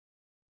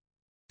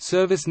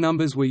Service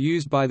numbers were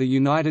used by the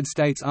United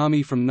States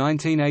Army from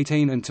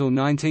 1918 until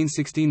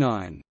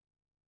 1969.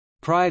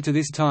 Prior to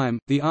this time,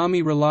 the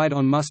Army relied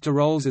on muster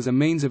rolls as a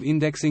means of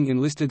indexing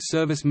enlisted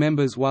service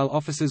members, while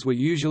officers were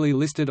usually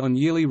listed on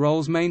yearly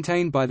rolls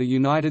maintained by the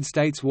United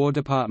States War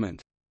Department.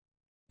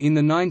 In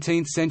the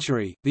 19th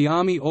century, the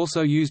Army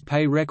also used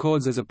pay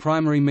records as a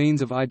primary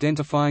means of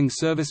identifying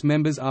service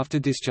members after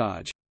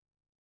discharge.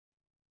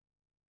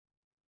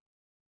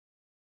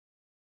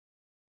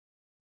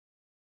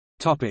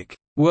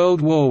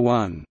 World War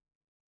I.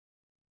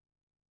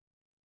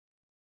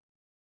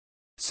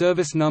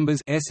 Service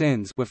numbers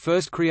 (SNs) were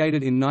first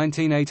created in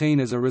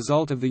 1918 as a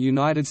result of the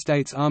United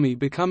States Army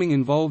becoming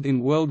involved in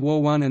World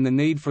War I and the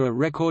need for a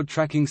record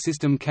tracking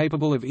system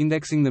capable of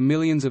indexing the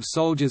millions of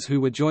soldiers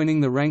who were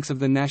joining the ranks of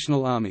the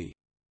National Army.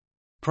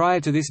 Prior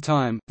to this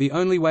time, the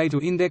only way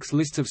to index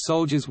lists of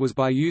soldiers was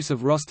by use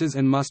of rosters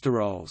and muster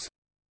rolls.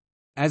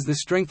 As the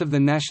strength of the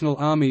National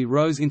Army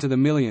rose into the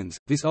millions,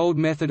 this old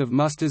method of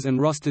musters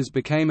and rosters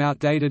became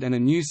outdated and a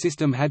new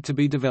system had to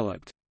be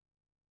developed.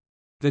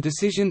 The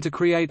decision to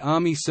create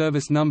Army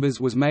service numbers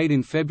was made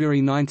in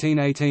February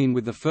 1918,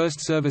 with the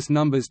first service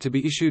numbers to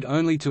be issued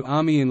only to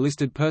Army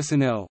enlisted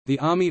personnel. The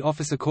Army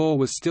Officer Corps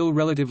was still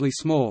relatively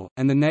small,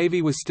 and the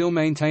Navy was still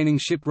maintaining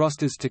ship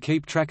rosters to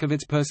keep track of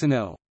its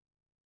personnel.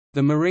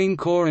 The Marine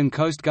Corps and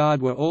Coast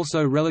Guard were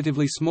also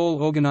relatively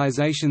small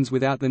organizations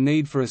without the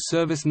need for a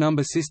service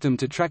number system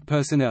to track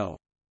personnel.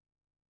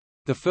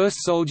 The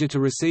first soldier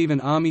to receive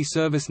an Army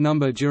service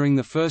number during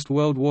the First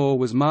World War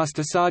was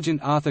Master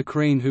Sergeant Arthur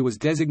Crean, who was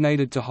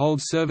designated to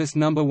hold Service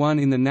Number 1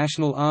 in the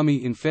National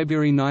Army in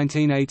February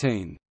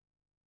 1918.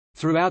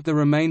 Throughout the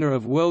remainder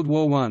of World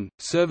War I,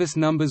 service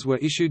numbers were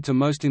issued to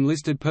most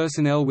enlisted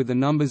personnel, with the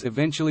numbers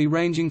eventually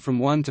ranging from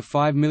 1 to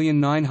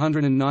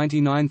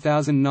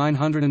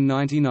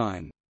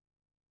 5,999,999.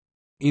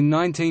 In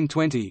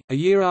 1920, a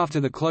year after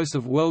the close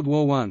of World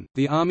War I,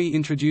 the Army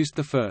introduced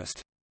the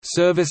first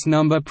service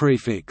number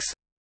prefix,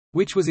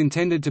 which was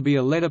intended to be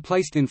a letter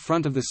placed in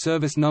front of the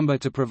service number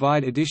to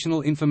provide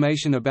additional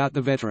information about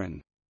the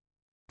veteran.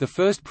 The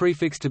first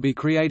prefix to be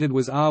created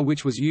was R,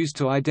 which was used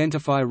to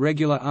identify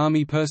regular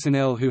Army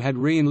personnel who had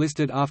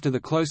re-enlisted after the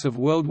close of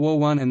World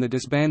War I and the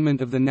disbandment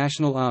of the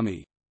National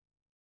Army.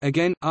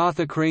 Again,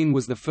 Arthur Crean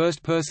was the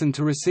first person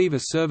to receive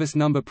a service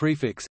number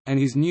prefix, and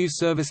his new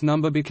service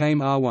number became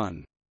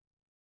R1.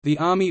 The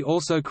Army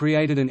also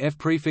created an F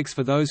prefix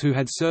for those who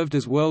had served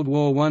as World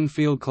War I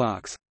field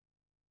clerks.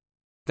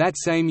 That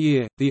same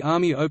year, the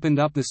Army opened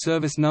up the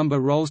service number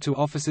rolls to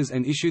officers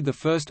and issued the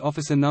first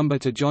officer number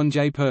to John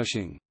J.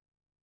 Pershing.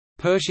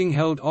 Pershing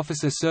held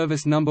officer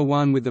service number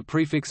 1 with the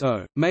prefix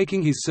O,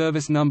 making his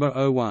service number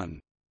O1.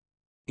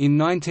 In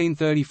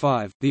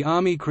 1935, the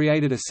Army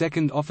created a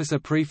second officer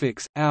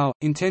prefix, AO,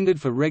 intended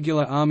for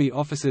regular Army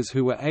officers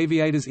who were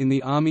aviators in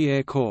the Army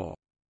Air Corps.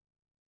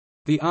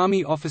 The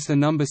Army officer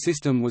number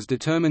system was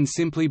determined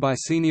simply by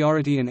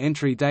seniority and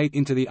entry date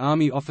into the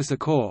Army Officer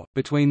Corps.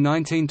 Between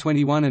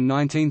 1921 and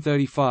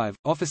 1935,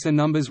 officer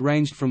numbers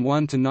ranged from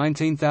 1 to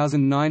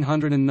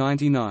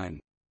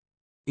 19,999.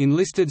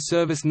 Enlisted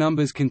service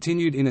numbers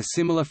continued in a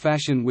similar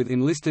fashion, with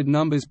enlisted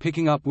numbers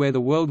picking up where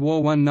the World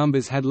War I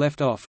numbers had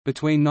left off.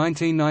 Between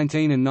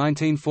 1919 and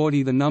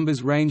 1940, the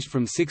numbers ranged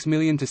from 6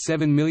 million to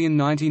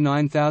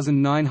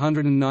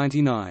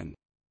 7,099,999.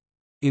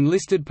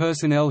 Enlisted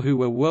personnel who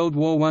were World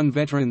War I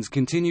veterans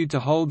continued to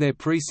hold their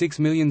pre-6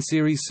 million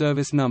series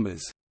service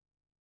numbers.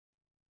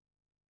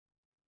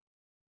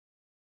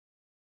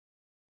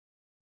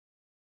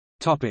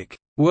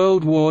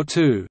 World War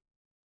II.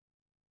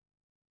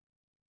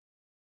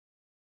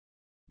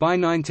 By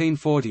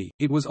 1940,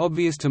 it was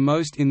obvious to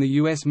most in the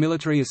U.S.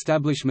 military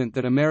establishment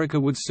that America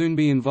would soon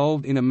be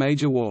involved in a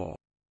major war.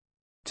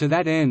 To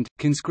that end,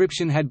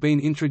 conscription had been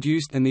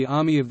introduced and the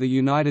Army of the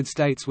United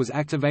States was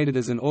activated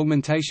as an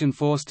augmentation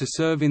force to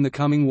serve in the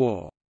coming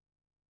war.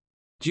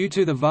 Due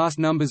to the vast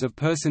numbers of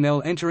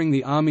personnel entering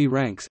the Army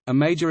ranks, a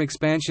major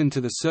expansion to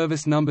the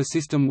service number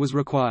system was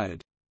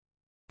required.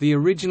 The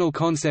original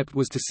concept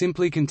was to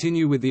simply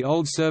continue with the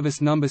old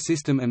service number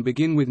system and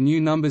begin with new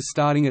numbers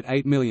starting at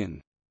 8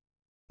 million.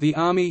 The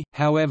Army,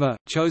 however,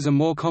 chose a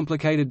more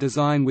complicated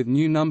design with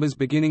new numbers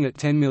beginning at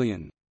 10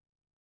 million.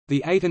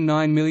 The 8 and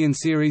 9 million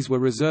series were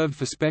reserved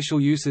for special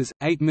uses.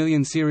 8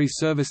 million series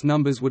service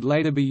numbers would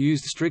later be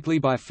used strictly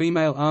by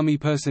female Army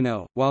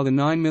personnel, while the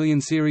 9 million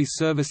series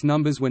service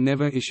numbers were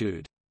never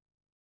issued.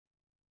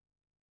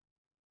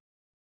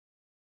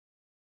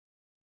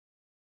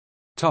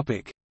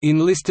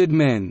 Enlisted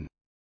men.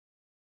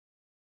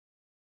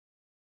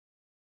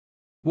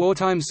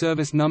 Wartime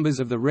service numbers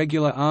of the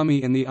regular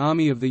Army and the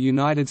Army of the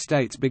United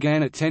States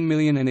began at 10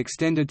 million and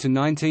extended to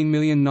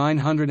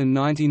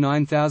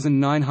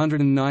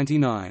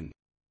 19,999,999.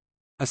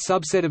 A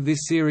subset of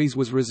this series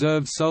was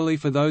reserved solely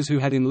for those who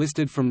had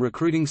enlisted from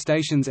recruiting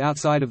stations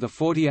outside of the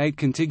 48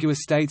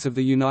 contiguous states of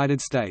the United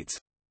States.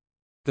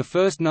 The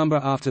first number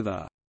after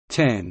the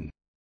 10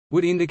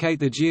 would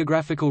indicate the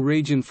geographical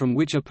region from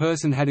which a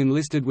person had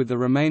enlisted, with the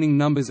remaining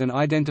numbers an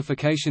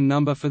identification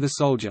number for the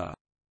soldier.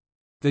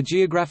 The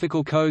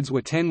geographical codes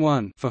were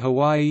 10-1 for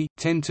Hawaii,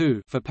 10-2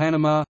 for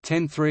Panama,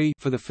 10-3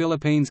 for the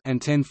Philippines, and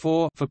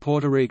 10-4 for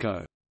Puerto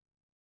Rico.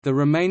 The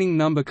remaining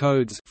number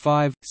codes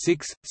 5,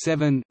 6,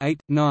 7, 8,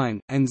 9,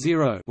 and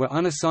 0 were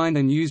unassigned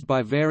and used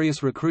by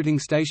various recruiting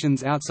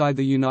stations outside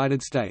the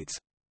United States.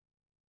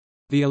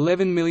 The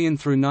 11 million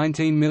through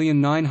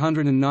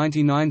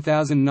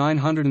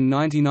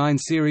 19,999,999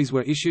 series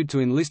were issued to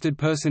enlisted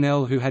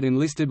personnel who had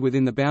enlisted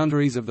within the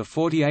boundaries of the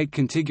 48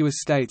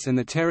 contiguous states and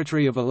the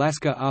Territory of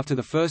Alaska after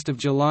 1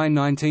 July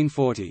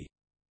 1940.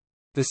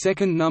 The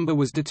second number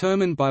was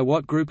determined by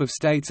what group of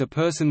states a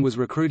person was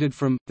recruited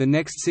from. The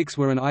next 6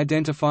 were an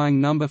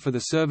identifying number for the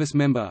service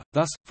member.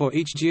 Thus, for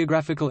each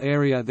geographical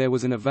area there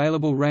was an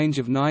available range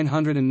of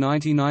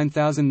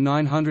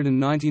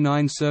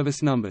 999,999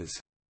 service numbers.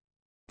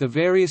 The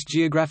various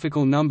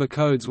geographical number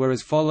codes were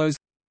as follows: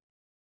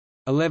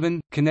 11,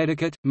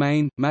 Connecticut,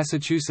 Maine,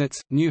 Massachusetts,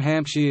 New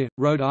Hampshire,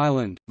 Rhode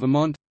Island,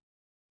 Vermont.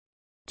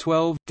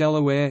 12,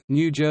 Delaware,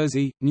 New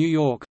Jersey, New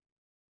York.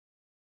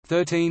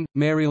 13,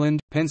 Maryland,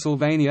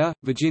 Pennsylvania,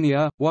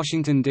 Virginia,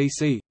 Washington,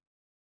 D.C.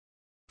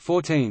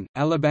 14,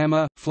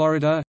 Alabama,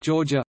 Florida,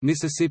 Georgia,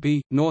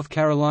 Mississippi, North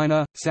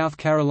Carolina, South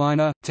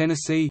Carolina,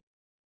 Tennessee.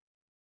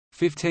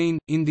 15,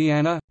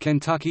 Indiana,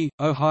 Kentucky,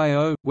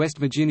 Ohio, West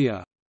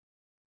Virginia.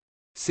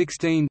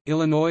 16,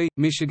 Illinois,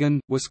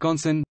 Michigan,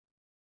 Wisconsin.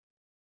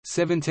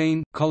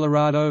 17,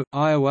 Colorado,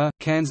 Iowa,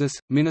 Kansas,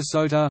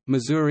 Minnesota,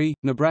 Missouri,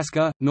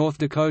 Nebraska, North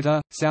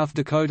Dakota, South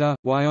Dakota,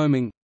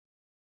 Wyoming.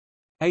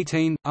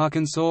 18,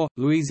 Arkansas,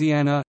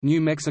 Louisiana,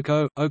 New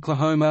Mexico,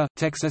 Oklahoma,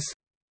 Texas.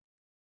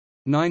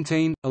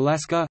 19,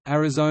 Alaska,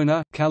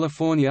 Arizona,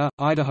 California,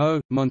 Idaho,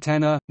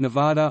 Montana,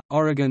 Nevada,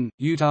 Oregon,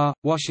 Utah,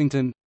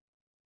 Washington.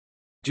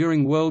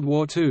 During World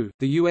War II,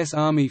 the U.S.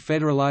 Army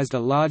federalized a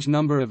large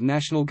number of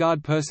National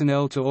Guard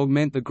personnel to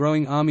augment the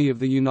growing Army of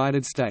the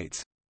United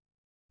States.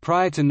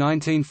 Prior to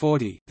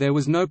 1940, there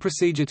was no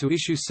procedure to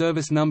issue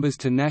service numbers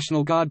to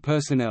National Guard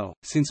personnel,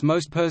 since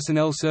most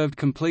personnel served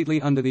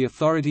completely under the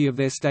authority of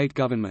their state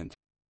government.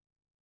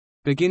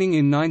 Beginning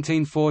in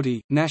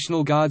 1940,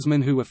 National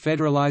Guardsmen who were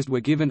federalized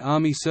were given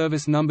Army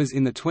service numbers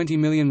in the 20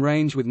 million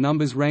range, with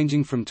numbers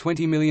ranging from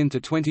 20 million to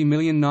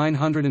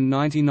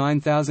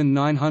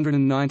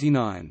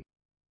 20,999,999.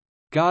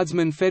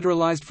 Guardsmen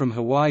federalized from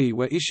Hawaii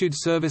were issued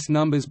service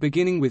numbers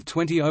beginning with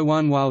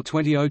 2001, while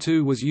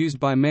 2002 was used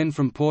by men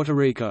from Puerto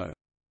Rico.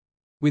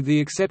 With the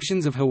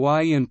exceptions of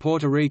Hawaii and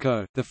Puerto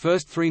Rico, the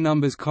first 3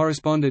 numbers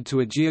corresponded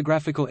to a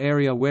geographical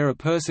area where a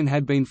person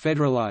had been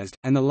federalized,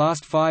 and the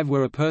last 5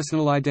 were a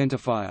personal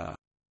identifier.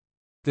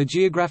 The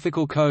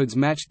geographical codes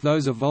matched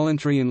those of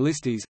voluntary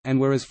enlistees, and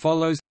were as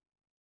follows: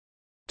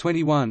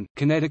 21,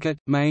 Connecticut,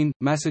 Maine,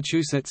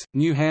 Massachusetts,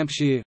 New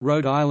Hampshire,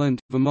 Rhode Island,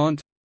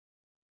 Vermont.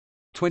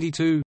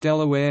 22,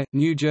 Delaware,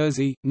 New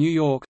Jersey, New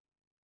York.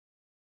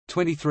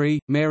 23,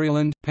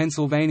 Maryland,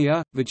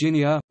 Pennsylvania,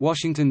 Virginia,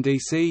 Washington,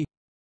 D.C.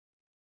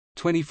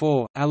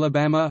 24,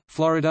 Alabama,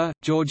 Florida,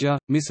 Georgia,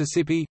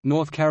 Mississippi,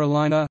 North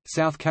Carolina,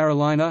 South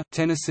Carolina,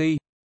 Tennessee.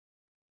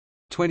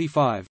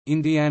 25,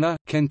 Indiana,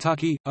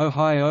 Kentucky,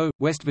 Ohio,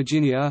 West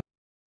Virginia.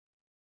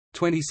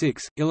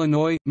 26,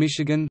 Illinois,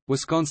 Michigan,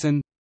 Wisconsin.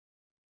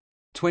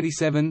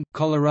 27,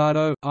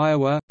 Colorado,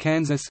 Iowa,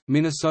 Kansas,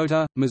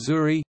 Minnesota,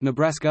 Missouri,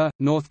 Nebraska,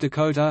 North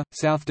Dakota,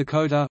 South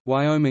Dakota,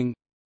 Wyoming.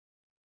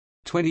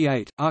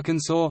 28,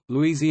 Arkansas,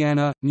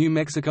 Louisiana, New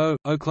Mexico,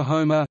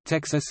 Oklahoma,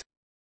 Texas.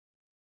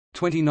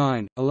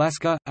 29,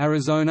 Alaska,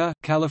 Arizona,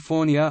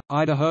 California,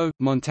 Idaho,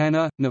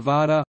 Montana,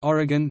 Nevada,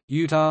 Oregon,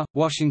 Utah,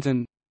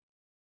 Washington.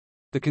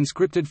 The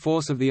conscripted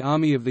force of the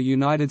Army of the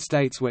United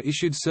States were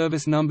issued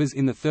service numbers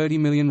in the 30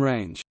 million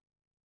range.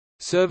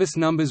 Service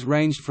numbers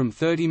ranged from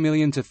 30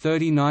 million to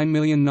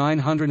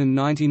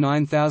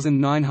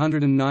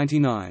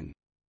 39,999,999.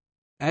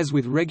 As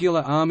with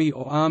regular Army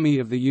or Army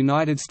of the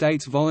United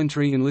States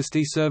voluntary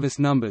enlistee service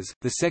numbers,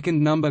 the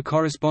second number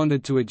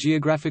corresponded to a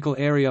geographical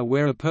area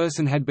where a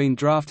person had been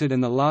drafted,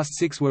 and the last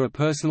 6 were a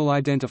personal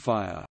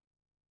identifier.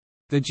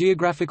 The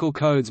geographical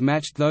codes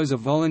matched those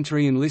of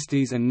voluntary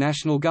enlistees and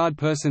National Guard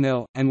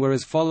personnel, and were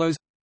as follows: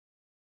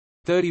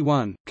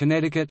 31,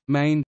 Connecticut,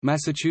 Maine,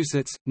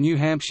 Massachusetts, New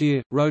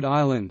Hampshire, Rhode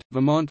Island,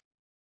 Vermont.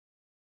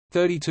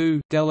 32,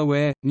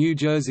 Delaware, New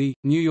Jersey,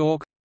 New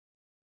York.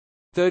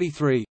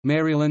 33,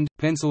 Maryland,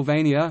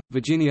 Pennsylvania,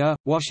 Virginia,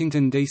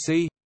 Washington,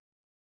 D.C.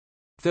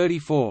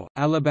 34,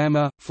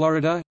 Alabama,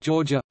 Florida,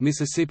 Georgia,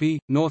 Mississippi,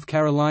 North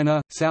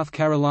Carolina, South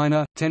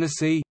Carolina,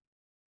 Tennessee.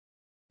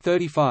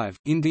 35,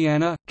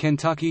 Indiana,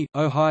 Kentucky,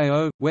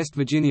 Ohio, West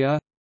Virginia.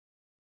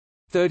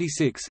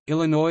 36,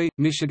 Illinois,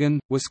 Michigan,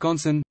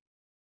 Wisconsin.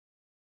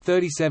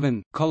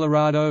 37,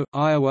 Colorado,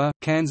 Iowa,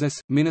 Kansas,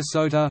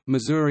 Minnesota,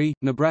 Missouri,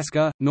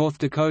 Nebraska, North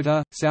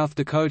Dakota, South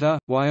Dakota,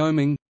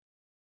 Wyoming.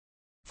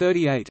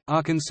 38,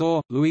 Arkansas,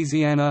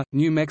 Louisiana,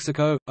 New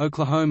Mexico,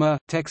 Oklahoma,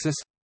 Texas.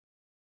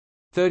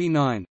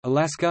 39,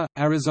 Alaska,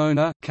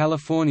 Arizona,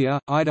 California,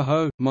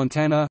 Idaho,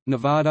 Montana,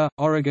 Nevada,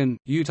 Oregon,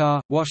 Utah,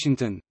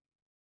 Washington.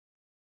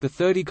 The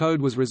 30 code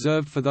was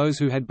reserved for those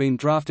who had been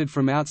drafted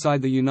from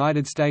outside the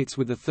United States,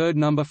 with the third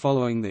number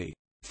following the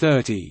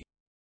 30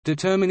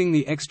 Determining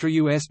the extra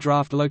U.S.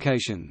 draft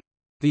location.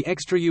 The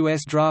extra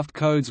U.S. draft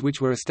codes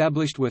which were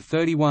established were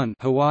 31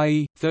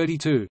 Hawaii,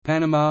 32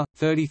 Panama,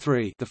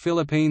 33 the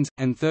Philippines,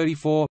 and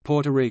 34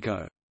 Puerto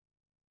Rico.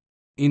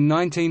 In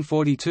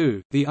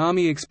 1942, the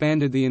Army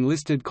expanded the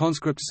enlisted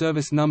conscript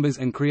service numbers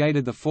and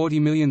created the 40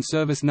 million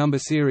service number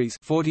series,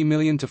 40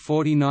 million to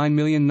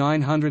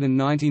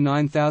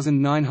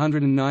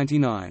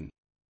 49,999,999.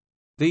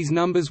 These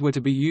numbers were to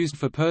be used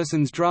for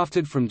persons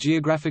drafted from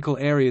geographical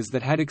areas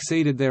that had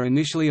exceeded their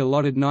initially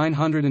allotted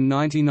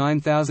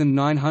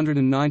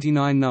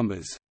 999,999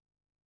 numbers.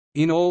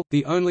 In all,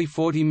 the only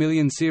 40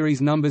 million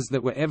series numbers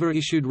that were ever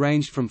issued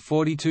ranged from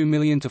 42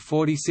 million to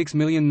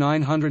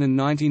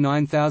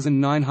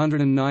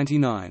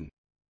 46,999,999.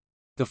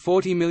 The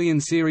 40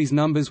 million series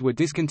numbers were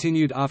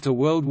discontinued after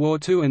World War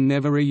II and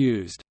never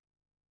reused.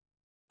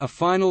 A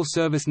final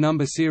service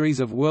number series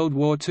of World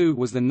War II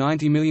was the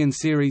 90 million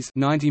series,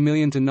 90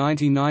 million to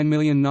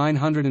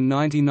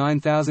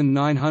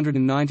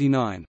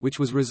 99,999,999, which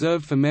was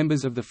reserved for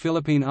members of the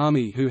Philippine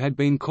Army who had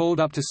been called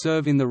up to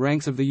serve in the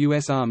ranks of the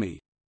U.S. Army.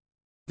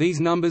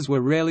 These numbers were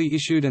rarely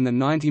issued and the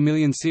 90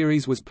 million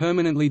series was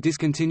permanently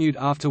discontinued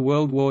after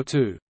World War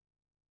II.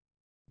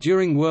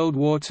 During World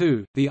War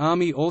II, the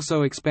Army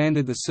also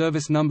expanded the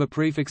service number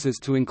prefixes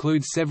to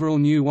include several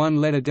new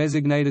one-letter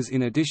designators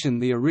in addition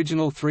the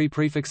original three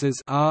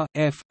prefixes R,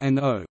 F, and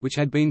O which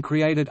had been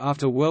created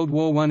after World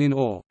War I. In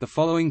all, the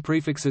following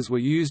prefixes were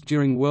used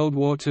during World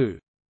War II.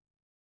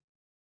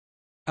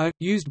 A,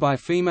 used by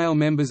female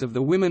members of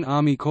the Women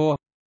Army Corps.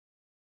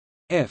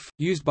 F,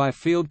 used by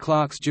field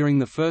clerks during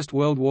the First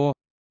World War.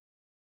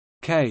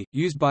 K,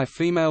 used by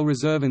female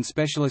reserve and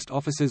specialist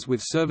officers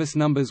with service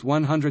numbers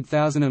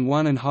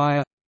 100,001 and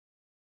higher.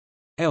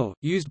 L,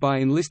 used by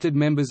enlisted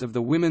members of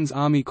the Women's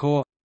Army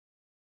Corps.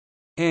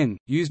 N,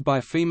 used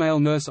by female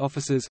nurse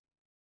officers.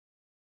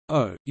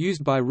 O,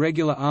 used by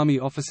regular Army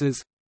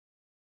officers.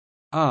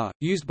 R,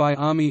 used by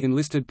Army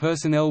enlisted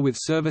personnel with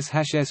service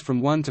 #S from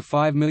 1 to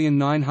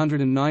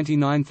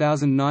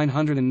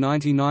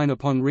 5,999,999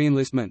 upon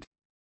reenlistment.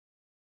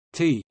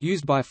 T,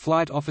 used by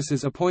flight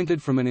officers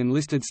appointed from an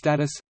enlisted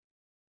status.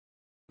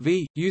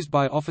 V, used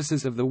by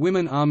officers of the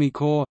Women Army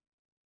Corps.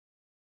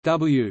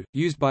 W,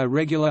 used by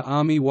regular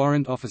Army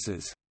warrant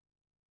officers.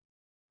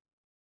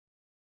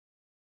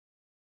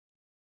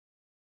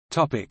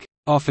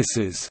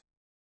 Officers.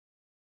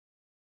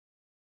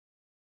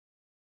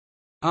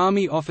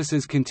 Army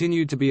officers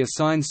continued to be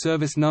assigned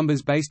service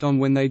numbers based on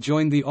when they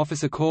joined the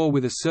officer corps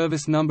with a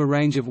service number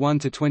range of 1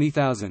 to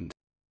 20,000.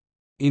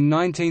 In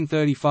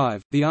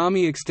 1935, the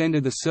Army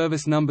extended the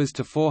service numbers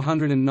to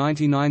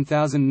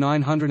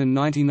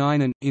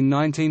 499,999 and, in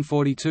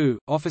 1942,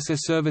 officer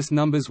service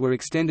numbers were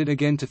extended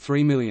again to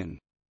 3 million.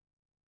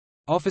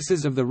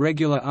 Officers of the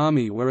regular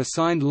Army were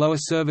assigned lower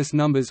service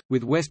numbers,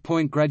 with West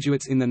Point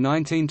graduates in the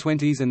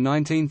 1920s and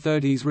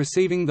 1930s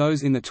receiving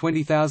those in the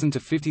 20,000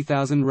 to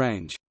 50,000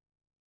 range.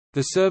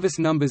 The service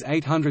numbers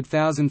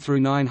 800,000 through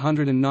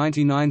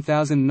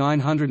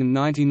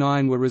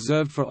 999,999 were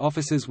reserved for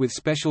officers with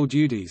special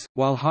duties,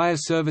 while higher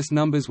service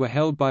numbers were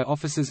held by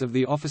officers of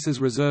the Officers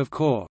Reserve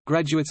Corps,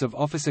 graduates of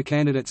officer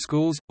candidate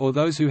schools, or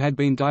those who had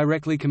been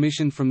directly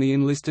commissioned from the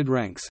enlisted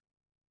ranks.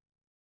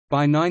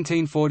 By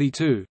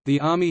 1942,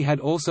 the Army had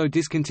also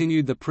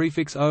discontinued the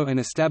prefix O and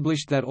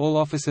established that all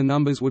officer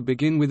numbers would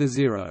begin with a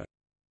 0.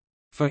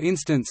 For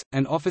instance,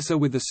 an officer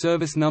with the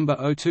service number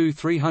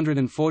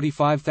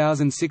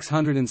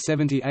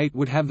 02-345,678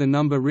 would have the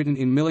number written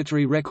in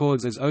military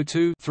records as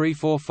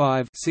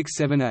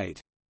 02-345-678.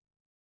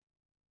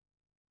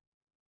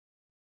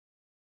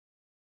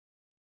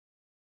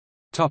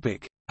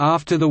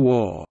 After the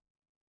war.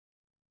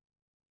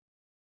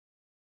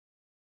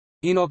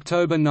 In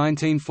October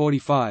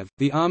 1945,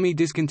 the Army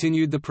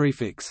discontinued the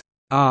prefix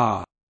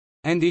R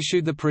and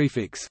issued the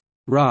prefix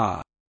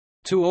Ra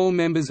to all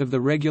members of the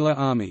regular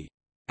Army.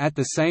 At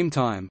the same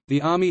time,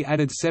 the Army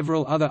added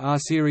several other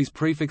R-series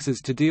prefixes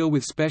to deal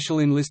with special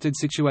enlisted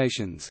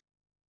situations.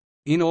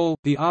 In all,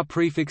 the R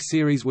prefix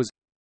series was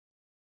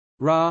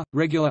Ra,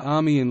 regular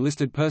Army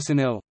enlisted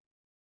personnel.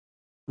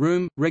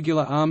 Room,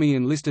 regular Army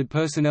enlisted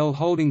personnel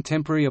holding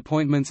temporary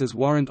appointments as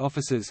warrant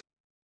officers.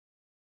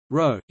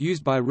 Ro,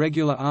 used by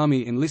regular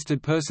Army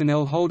enlisted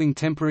personnel holding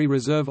temporary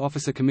reserve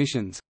officer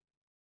commissions.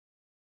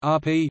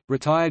 RP,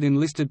 retired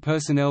enlisted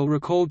personnel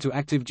recalled to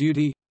active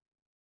duty.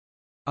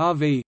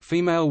 RV,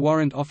 female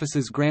warrant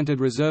officers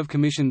granted reserve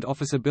commissioned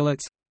officer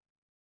billets.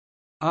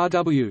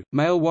 RW,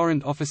 male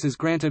warrant officers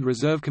granted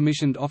reserve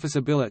commissioned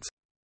officer billets.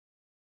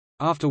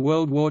 After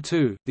World War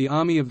II, the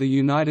Army of the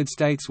United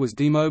States was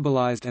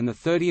demobilized and the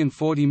 30 and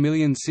 40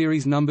 million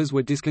series numbers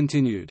were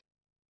discontinued.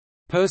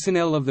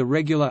 Personnel of the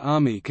regular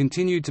Army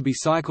continued to be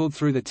cycled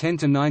through the 10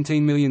 to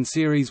 19 million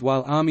series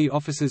while Army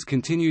officers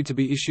continued to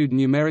be issued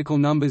numerical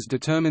numbers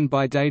determined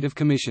by date of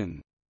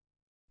commission.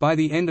 By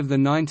the end of the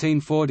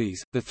 1940s,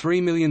 the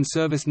 3 million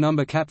service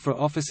number cap for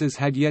officers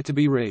had yet to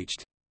be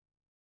reached.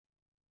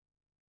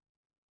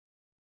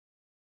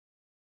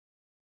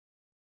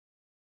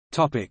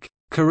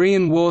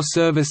 Korean War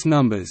service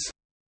numbers.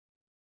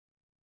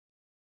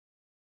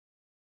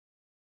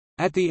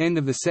 At the end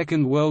of the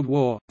Second World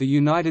War, the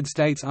United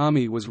States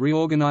Army was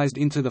reorganized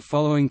into the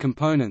following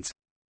components: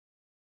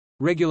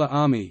 Regular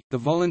Army, the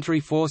voluntary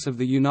force of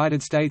the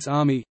United States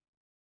Army;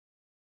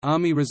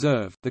 Army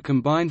Reserve, the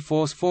combined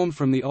force formed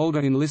from the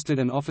older enlisted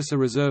and officer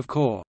reserve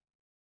corps;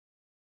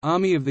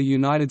 Army of the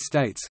United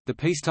States, the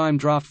peacetime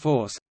draft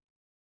force;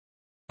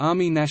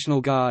 Army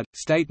National Guard,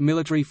 state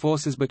military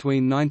forces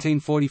between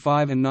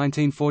 1945 and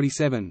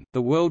 1947.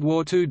 The World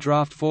War II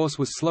draft force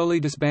was slowly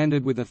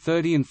disbanded with the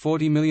 30 and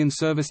 40 million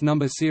service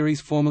number series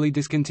formally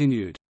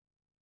discontinued.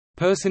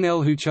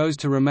 Personnel who chose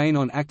to remain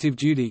on active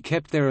duty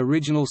kept their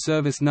original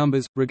service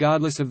numbers,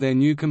 regardless of their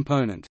new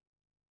component.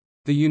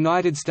 The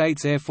United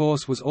States Air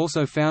Force was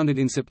also founded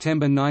in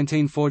September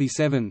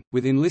 1947,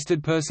 with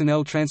enlisted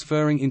personnel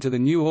transferring into the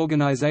new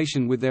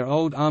organization with their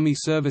old Army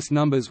service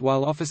numbers,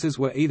 while officers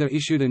were either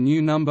issued a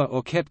new number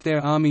or kept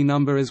their Army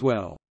number as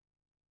well.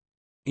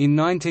 In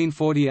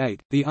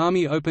 1948, the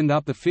Army opened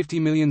up the 50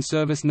 million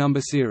service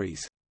number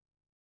series.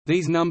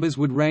 These numbers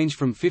would range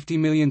from 50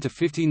 million to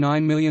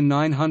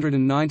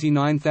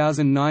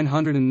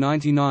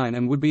 59,999,999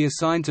 and would be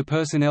assigned to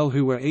personnel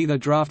who were either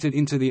drafted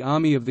into the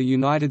Army of the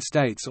United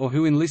States or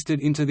who enlisted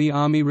into the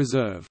Army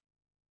Reserve.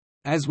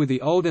 As with the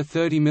older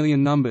 30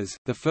 million numbers,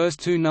 the first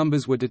two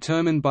numbers were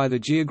determined by the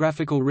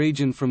geographical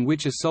region from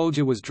which a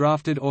soldier was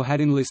drafted or had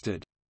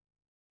enlisted.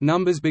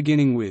 Numbers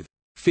beginning with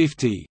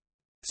 50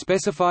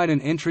 specified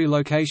an entry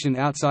location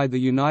outside the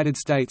United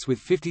States, with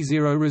 50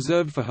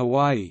 reserved for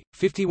Hawaii,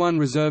 51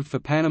 reserved for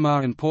Panama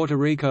and Puerto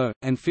Rico,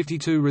 and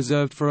 52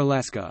 reserved for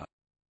Alaska.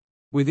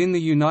 Within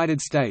the United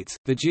States,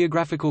 the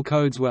geographical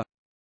codes were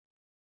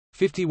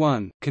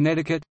 51,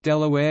 Connecticut,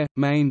 Delaware,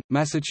 Maine,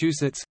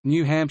 Massachusetts,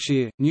 New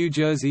Hampshire, New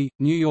Jersey,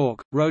 New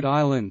York, Rhode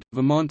Island,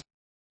 Vermont;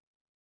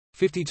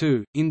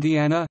 52,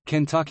 Indiana,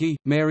 Kentucky,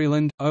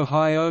 Maryland,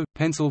 Ohio,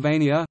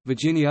 Pennsylvania,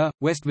 Virginia,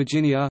 West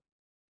Virginia;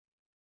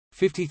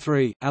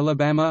 53,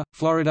 Alabama,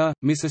 Florida,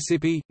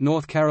 Mississippi,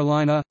 North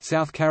Carolina,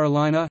 South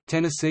Carolina,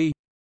 Tennessee;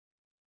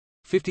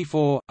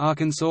 54,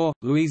 Arkansas,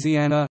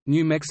 Louisiana,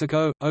 New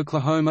Mexico,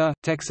 Oklahoma,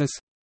 Texas;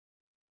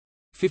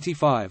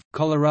 55,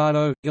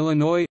 Colorado,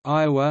 Illinois,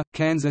 Iowa,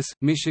 Kansas,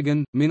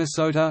 Michigan,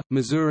 Minnesota,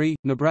 Missouri,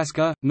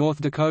 Nebraska, North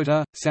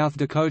Dakota, South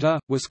Dakota,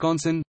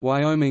 Wisconsin,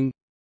 Wyoming;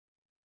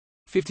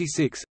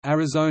 56,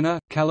 Arizona,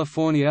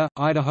 California,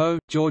 Idaho,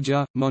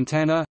 Georgia,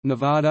 Montana,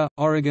 Nevada,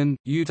 Oregon,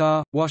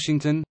 Utah,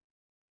 Washington.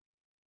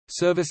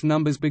 Service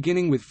numbers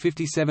beginning with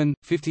 57,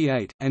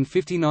 58, and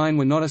 59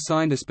 were not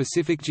assigned a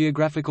specific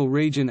geographical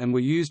region and were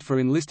used for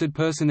enlisted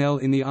personnel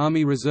in the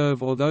Army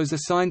Reserve or those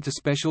assigned to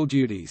special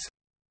duties.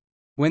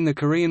 When the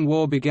Korean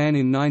War began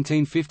in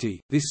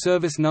 1950, this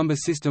service number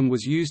system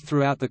was used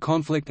throughout the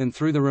conflict and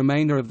through the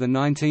remainder of the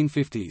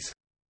 1950s.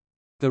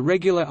 The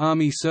regular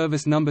Army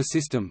service number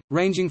system,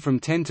 ranging from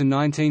 10 to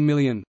 19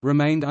 million,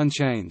 remained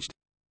unchanged.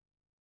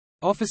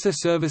 Officer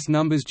service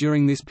numbers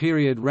during this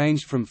period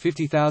ranged from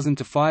 50,000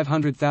 to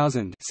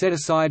 500,000, set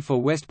aside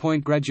for West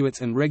Point graduates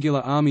and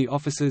regular Army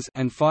officers,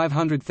 and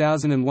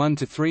 500,001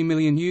 to 3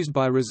 million used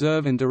by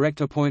reserve and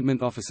direct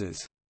appointment officers.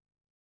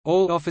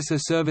 All officer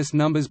service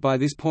numbers by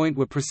this point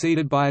were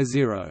preceded by a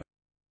 0.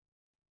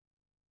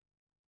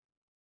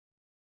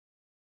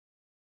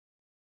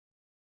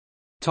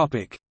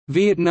 Topic: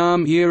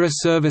 Vietnam-era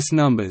service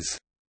numbers.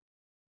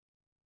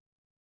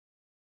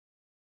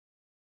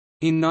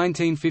 In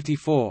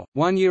 1954,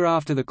 1 year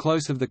after the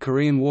close of the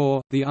Korean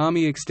War, the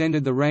Army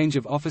extended the range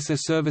of officer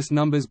service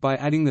numbers by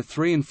adding the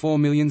 3 and 4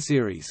 million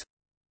series.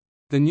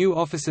 The new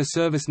officer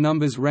service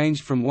numbers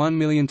ranged from 1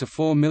 million to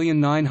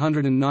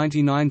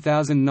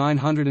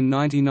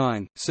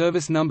 4,999,999,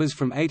 service numbers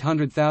from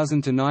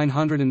 800,000 to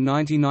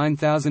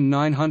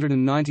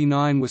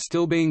 999,999 were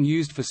still being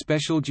used for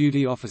special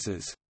duty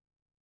officers.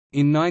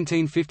 In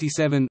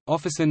 1957,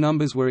 officer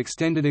numbers were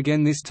extended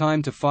again, this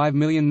time to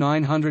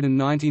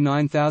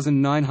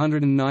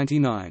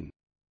 5,999,999.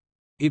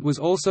 It was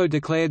also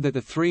declared that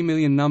the 3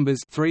 million numbers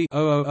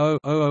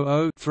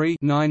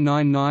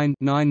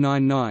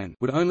 3,000,000,3,999,999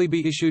 would only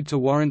be issued to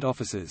warrant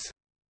officers.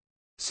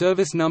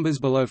 Service numbers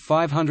below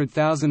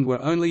 500,000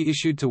 were only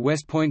issued to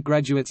West Point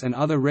graduates and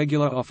other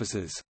regular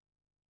officers.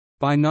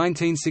 By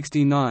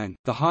 1969,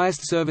 the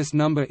highest service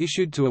number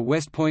issued to a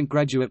West Point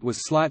graduate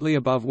was slightly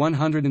above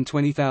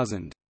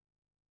 120,000.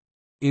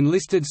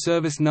 Enlisted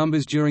service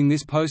numbers during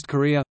this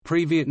post-Korea,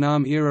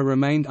 pre-Vietnam era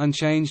remained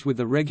unchanged, with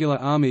the regular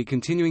Army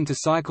continuing to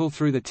cycle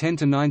through the 10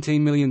 to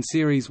 19 million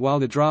series while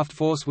the draft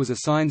force was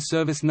assigned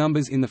service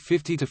numbers in the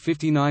 50 to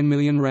 59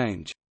 million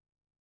range.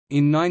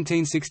 In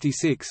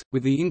 1966,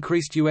 with the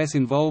increased U.S.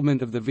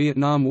 involvement of the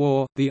Vietnam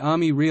War, the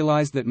Army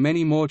realized that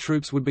many more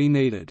troops would be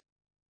needed.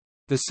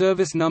 The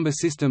service number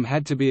system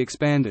had to be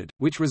expanded,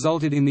 which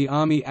resulted in the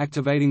Army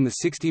activating the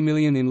 60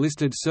 million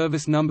enlisted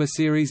service number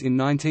series in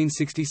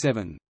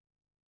 1967.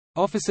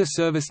 Officer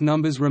service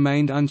numbers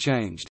remained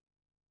unchanged.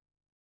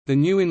 The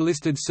new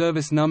enlisted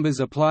service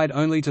numbers applied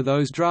only to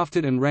those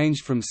drafted and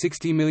ranged from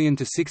 60 million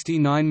to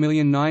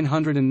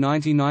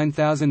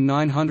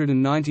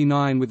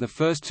 69,999,999, with the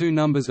first two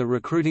numbers a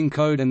recruiting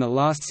code and the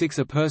last six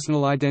a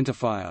personal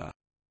identifier.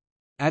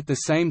 At the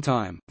same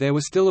time, there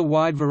was still a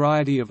wide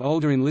variety of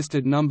older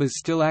enlisted numbers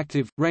still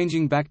active,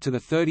 ranging back to the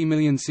 30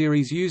 million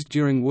series used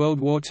during World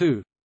War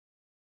II.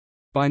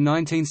 By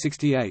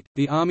 1968,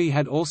 the Army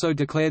had also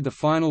declared the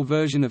final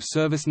version of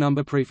service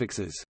number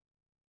prefixes.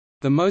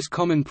 The most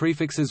common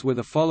prefixes were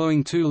the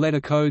following two-letter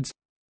codes: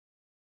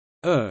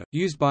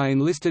 used by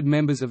enlisted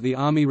members of the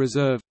Army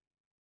Reserve;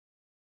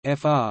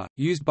 FR,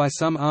 used by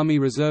some Army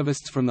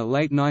reservists from the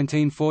late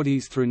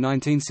 1940s through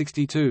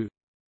 1962;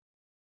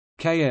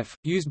 KF,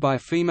 used by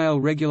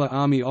female regular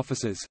Army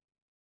officers;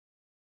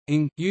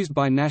 ING, used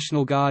by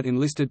National Guard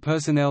enlisted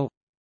personnel;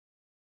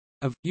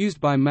 AV,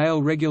 used by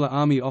male regular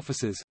Army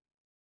officers;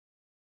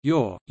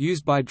 YOR,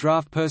 used by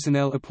draft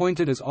personnel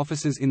appointed as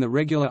officers in the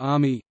regular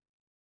Army;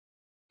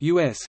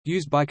 US,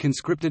 used by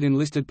conscripted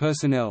enlisted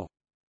personnel.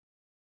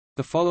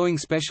 The following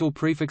special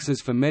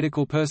prefixes for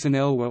medical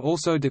personnel were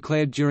also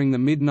declared during the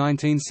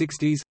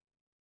mid-1960s: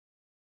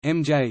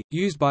 MJ,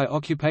 used by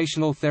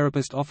occupational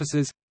therapist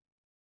officers;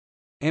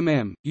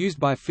 MM, used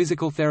by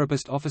physical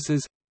therapist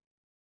officers;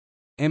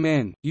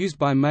 MN, used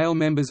by male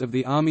members of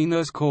the Army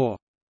Nurse Corps;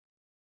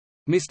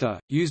 Mr.,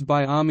 used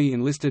by Army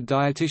enlisted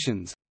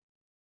dietitians.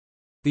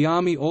 The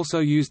Army also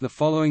used the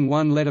following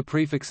one-letter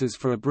prefixes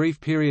for a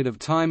brief period of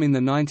time in the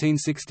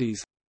 1960s: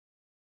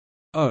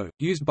 O,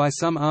 used by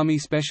some Army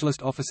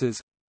specialist officers;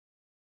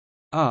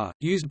 R,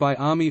 used by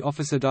Army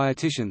officer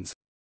dietitians.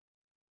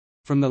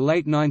 From the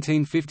late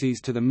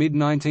 1950s to the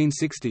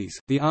mid-1960s,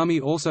 the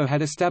Army also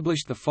had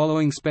established the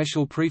following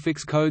special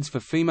prefix codes for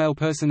female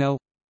personnel: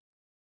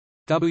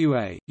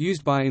 WA,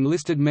 used by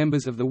enlisted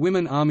members of the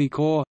Women Army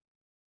Corps;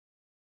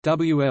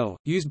 WL,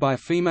 used by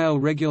female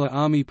regular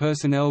Army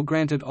personnel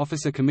granted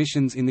officer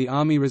commissions in the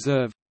Army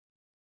Reserve;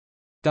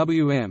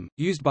 WM,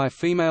 used by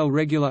female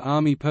regular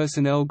Army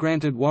personnel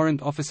granted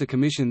warrant officer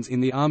commissions in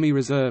the Army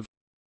Reserve;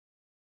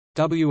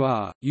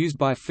 WR, used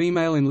by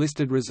female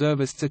enlisted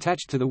reservists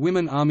attached to the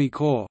Women Army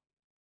Corps.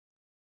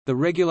 The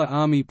regular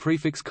Army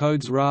prefix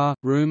codes RA,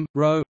 ROOM,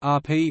 RO,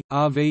 RP,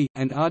 RV,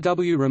 and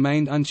RW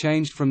remained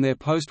unchanged from their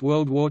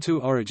post-World War II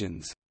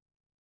origins.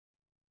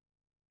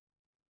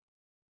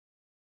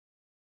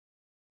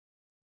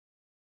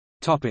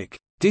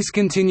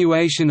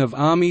 Discontinuation of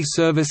Army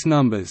service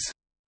numbers.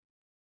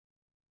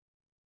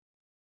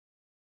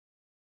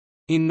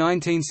 In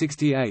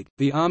 1968,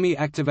 the Army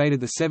activated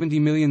the 70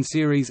 million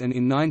series and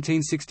in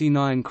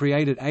 1969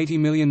 created 80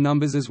 million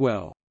numbers as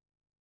well.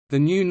 The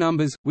new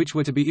numbers, which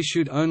were to be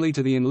issued only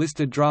to the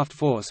enlisted draft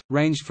force,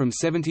 ranged from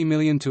 70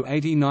 million to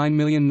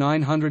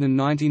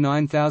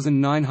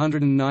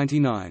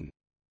 89,999,999.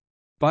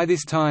 By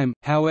this time,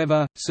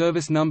 however,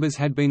 service numbers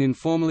had been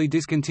informally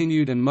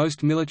discontinued and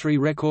most military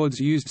records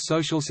used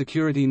Social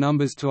Security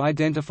numbers to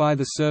identify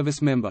the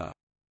service member.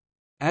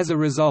 As a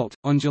result,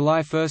 on July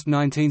 1,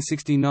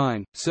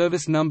 1969,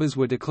 service numbers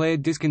were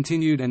declared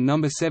discontinued and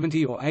number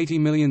 70 or 80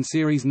 million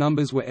series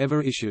numbers were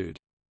ever issued.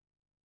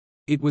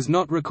 It was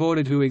not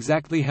recorded who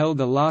exactly held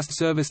the last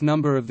service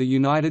number of the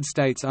United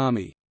States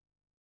Army.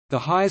 The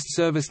highest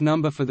service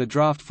number for the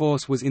draft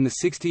force was in the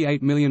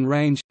 68 million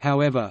range.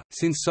 However,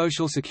 since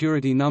Social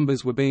Security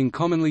numbers were being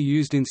commonly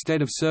used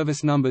instead of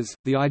service numbers,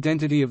 the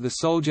identity of the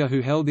soldier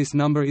who held this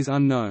number is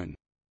unknown.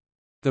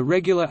 The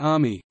regular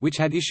Army, which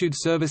had issued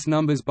service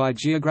numbers by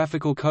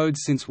geographical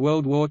codes since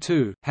World War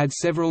II, had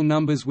several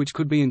numbers which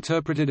could be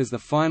interpreted as the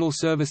final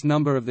service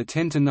number of the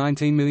 10 to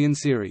 19 million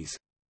series.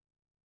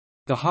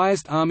 The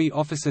highest Army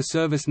officer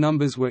service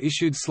numbers were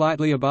issued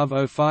slightly above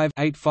 05,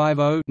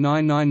 850,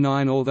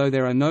 999, although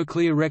there are no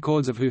clear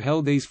records of who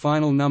held these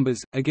final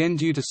numbers, again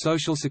due to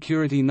Social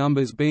Security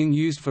numbers being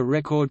used for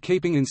record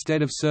keeping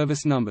instead of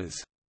service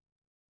numbers.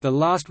 The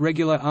last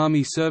regular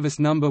Army service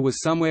number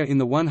was somewhere in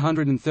the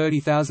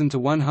 130,000 to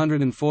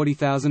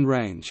 140,000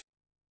 range.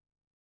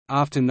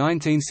 After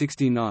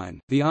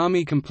 1969, the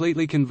Army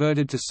completely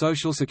converted to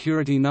Social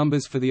Security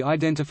numbers for the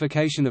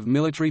identification of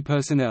military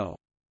personnel.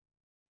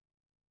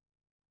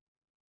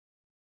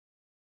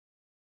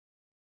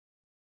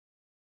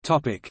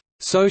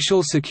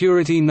 Social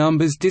Security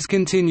numbers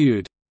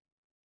discontinued.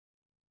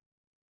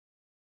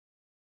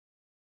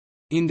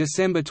 In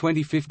December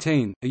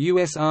 2015, a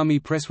U.S. Army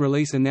press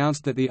release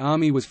announced that the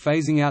Army was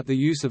phasing out the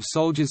use of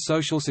soldiers'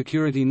 Social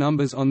Security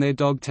numbers on their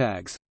dog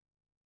tags.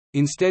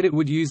 Instead it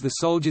would use the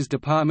Soldiers'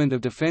 Department of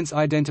Defense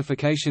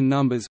identification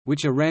numbers,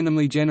 which are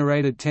randomly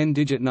generated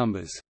 10-digit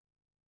numbers.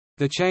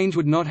 The change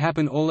would not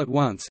happen all at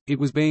once, it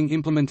was being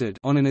implemented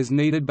on an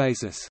as-needed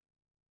basis.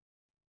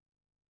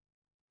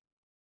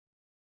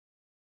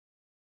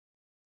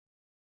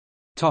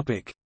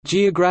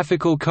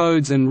 Geographical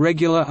codes and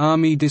regular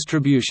Army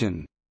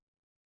distribution.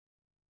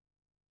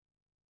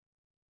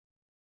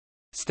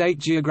 State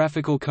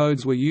geographical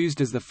codes were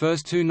used as the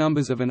first two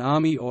numbers of an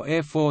Army or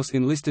Air Force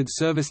enlisted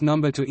service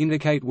number to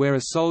indicate where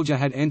a soldier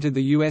had entered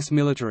the U.S.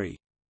 military.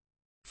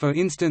 For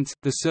instance,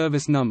 the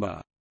service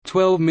number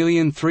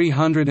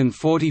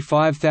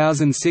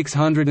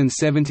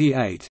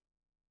 12,345,678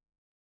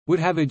 would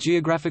have a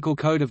geographical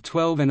code of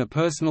 12 and a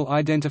personal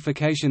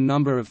identification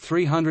number of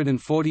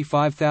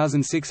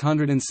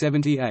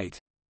 345,678.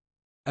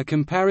 A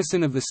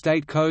comparison of the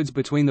state codes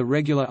between the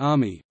regular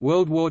Army,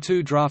 World War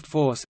II Draft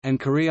Force, and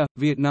Korea,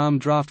 Vietnam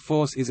Draft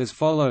Force is as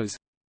follows.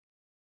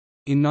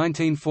 In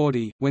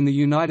 1940, when the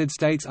United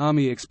States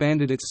Army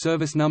expanded its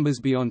service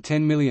numbers beyond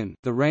 10 million,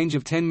 the range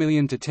of 10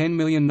 million to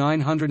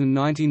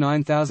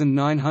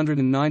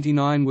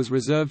 10,999,999 was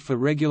reserved for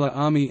regular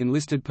Army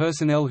enlisted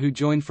personnel who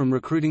joined from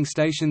recruiting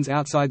stations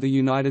outside the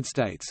United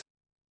States.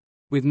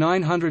 With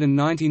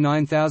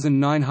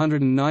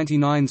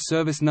 999,999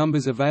 service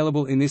numbers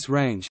available in this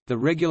range, the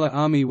regular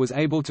Army was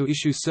able to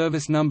issue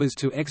service numbers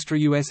to extra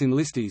U.S.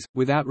 enlistees,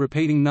 without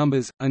repeating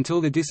numbers, until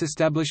the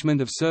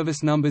disestablishment of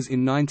service numbers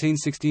in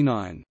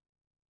 1969.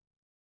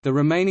 The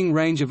remaining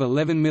range of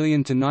 11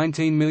 million to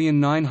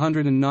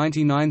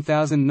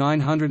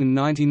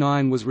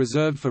 19,999,999 was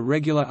reserved for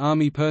regular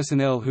Army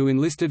personnel who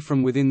enlisted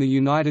from within the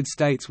United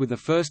States, with the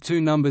first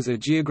two numbers a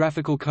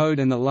geographical code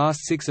and the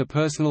last six a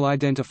personal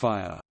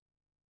identifier.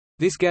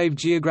 This gave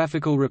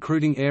geographical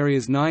recruiting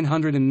areas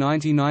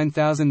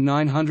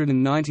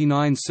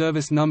 999,999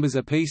 service numbers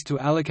apiece to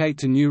allocate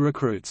to new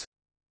recruits.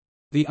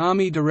 The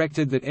Army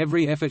directed that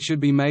every effort should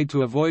be made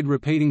to avoid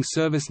repeating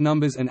service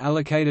numbers and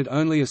allocated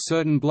only a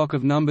certain block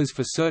of numbers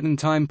for certain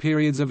time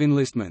periods of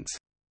enlistments.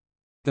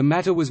 The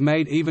matter was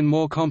made even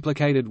more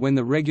complicated when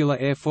the regular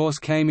Air Force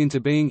came into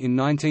being in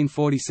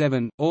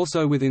 1947,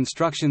 also with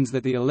instructions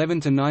that the 11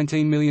 to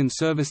 19 million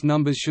service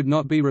numbers should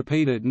not be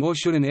repeated, nor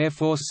should an Air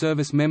Force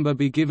service member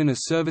be given a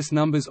service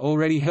numbers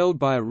already held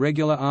by a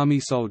regular Army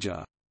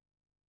soldier.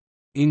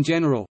 In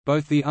general,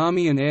 both the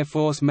Army and Air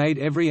Force made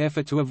every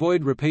effort to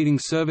avoid repeating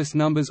service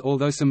numbers,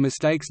 although some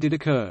mistakes did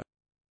occur.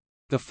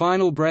 The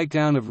final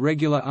breakdown of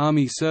regular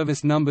Army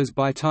service numbers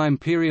by time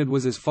period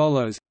was as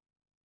follows.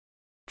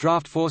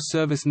 Draft Force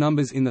service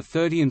numbers in the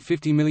 30 and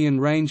 50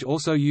 million range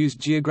also used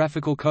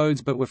geographical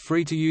codes but were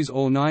free to use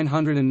all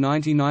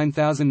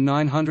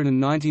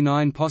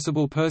 999,999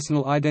 possible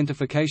personal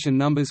identification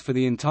numbers for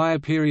the entire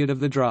period of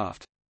the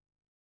draft.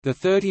 The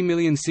 30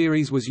 million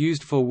series was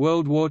used for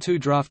World War II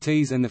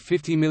draftees and the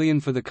 50 million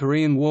for the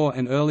Korean War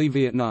and early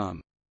Vietnam.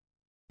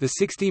 The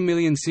 60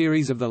 million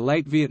series of the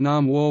late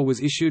Vietnam War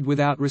was issued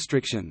without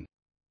restriction.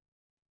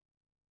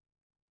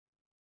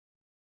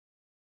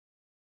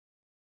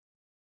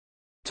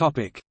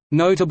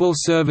 Notable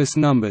service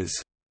numbers.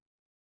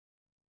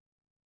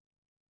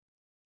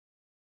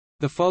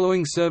 The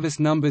following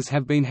service numbers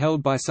have been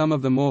held by some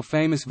of the more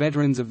famous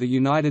veterans of the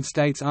United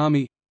States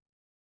Army: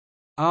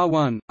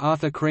 R1,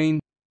 Arthur Crean;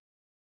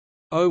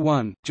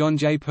 01, John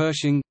J.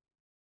 Pershing;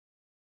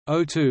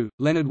 02,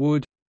 Leonard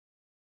Wood;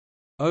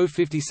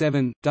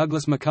 057,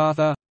 Douglas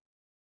MacArthur;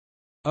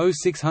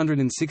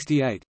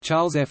 0668,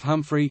 Charles F.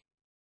 Humphrey;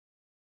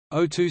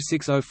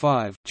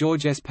 02605,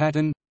 George S.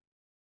 Patton;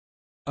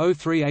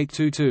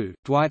 03822,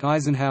 Dwight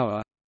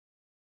Eisenhower;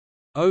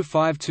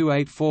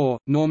 05284,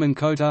 Norman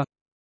Cotter;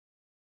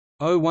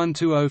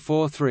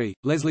 012043,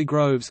 Leslie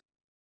Groves;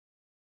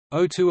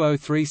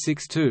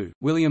 020362,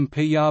 William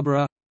P.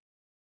 Yarborough;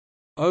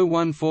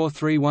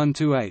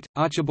 0143128,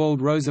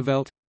 Archibald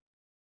Roosevelt;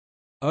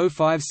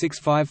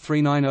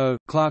 0565390,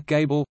 Clark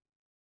Gable;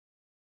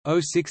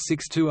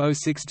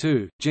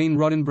 0662062, Gene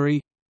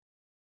Roddenberry;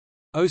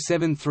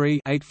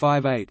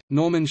 073858,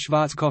 Norman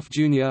Schwarzkopf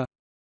Jr.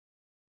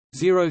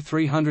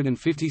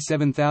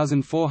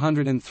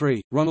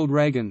 0357403, Ronald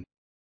Reagan;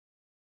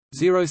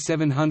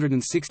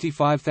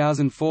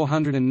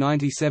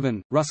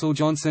 0765497, Russell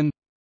Johnson;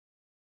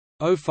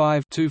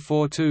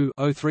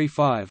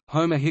 05242-035,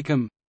 Homer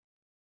Hickam;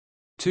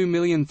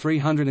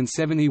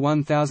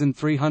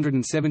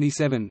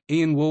 2,371,377,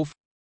 Ian Wolfe;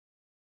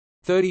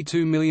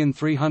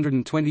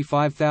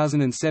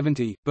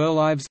 32,325,070, Burl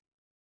Ives;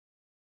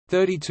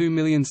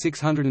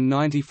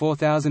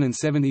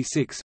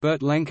 32,694,076,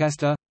 Burt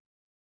Lancaster;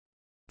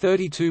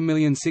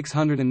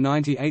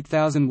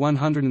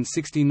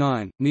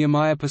 32,698,169,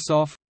 Nehemiah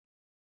Passoff;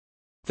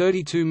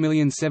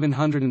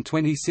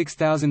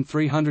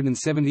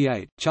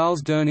 32,726,378,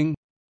 Charles Durning;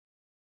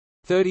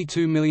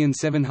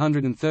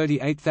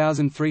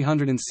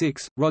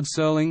 32,738,306, Rod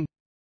Serling;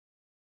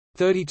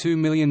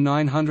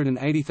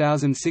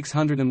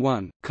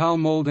 32,980,601, Karl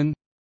Malden;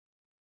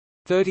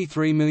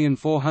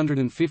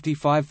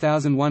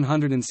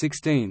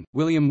 33,455,116,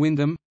 William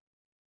Wyndham;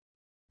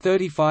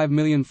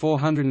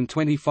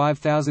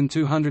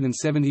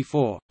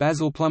 35,425,274,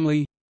 Basil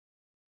Plumley;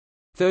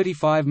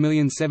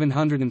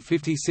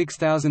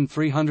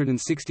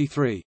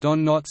 35,756,363,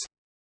 Don Knotts;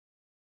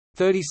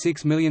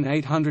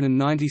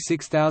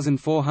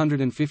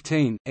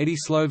 36,896,415, Eddie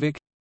Slovic;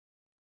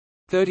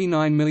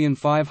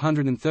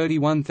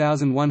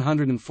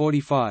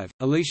 39,531,145,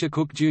 Elisha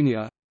Cook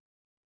Jr.;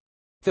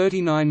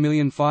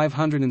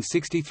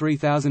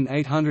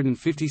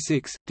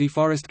 39,563,856,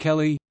 DeForest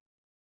Kelley;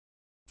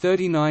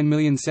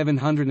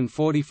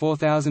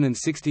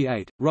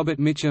 39,744,068, Robert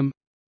Mitchum;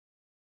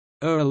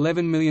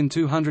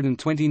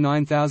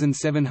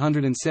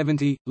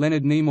 11,229,770,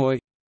 Leonard Nimoy;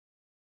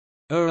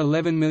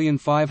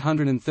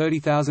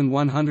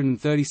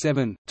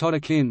 11,530,137, Todd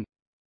Akin;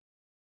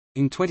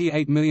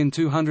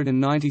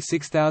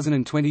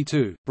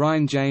 28,296,022,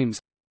 Brian James;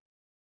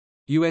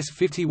 US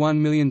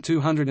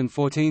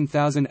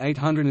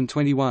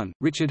 51,214,821,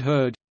 Richard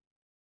Hurd.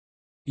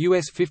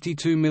 US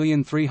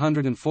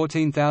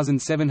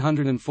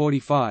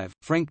 52,314,745,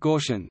 Frank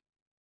Gorshin.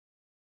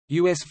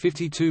 US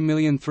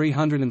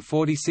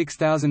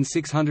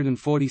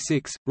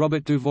 52,346,646,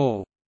 Robert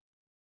Duval.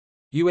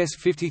 US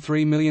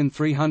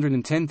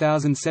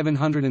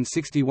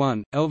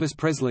 53,310,761, Elvis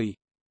Presley.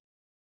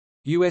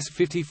 US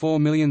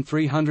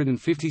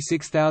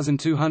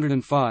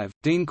 54,356,205,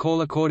 Dean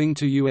Call. According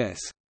to U.S.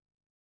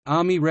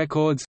 Army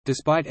records,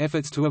 despite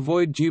efforts to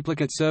avoid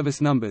duplicate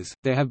service numbers,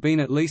 there have been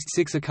at least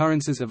 6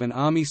 occurrences of an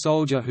Army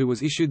soldier who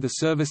was issued the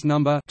service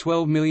number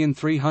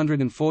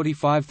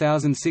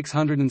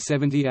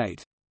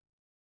 12,345,678.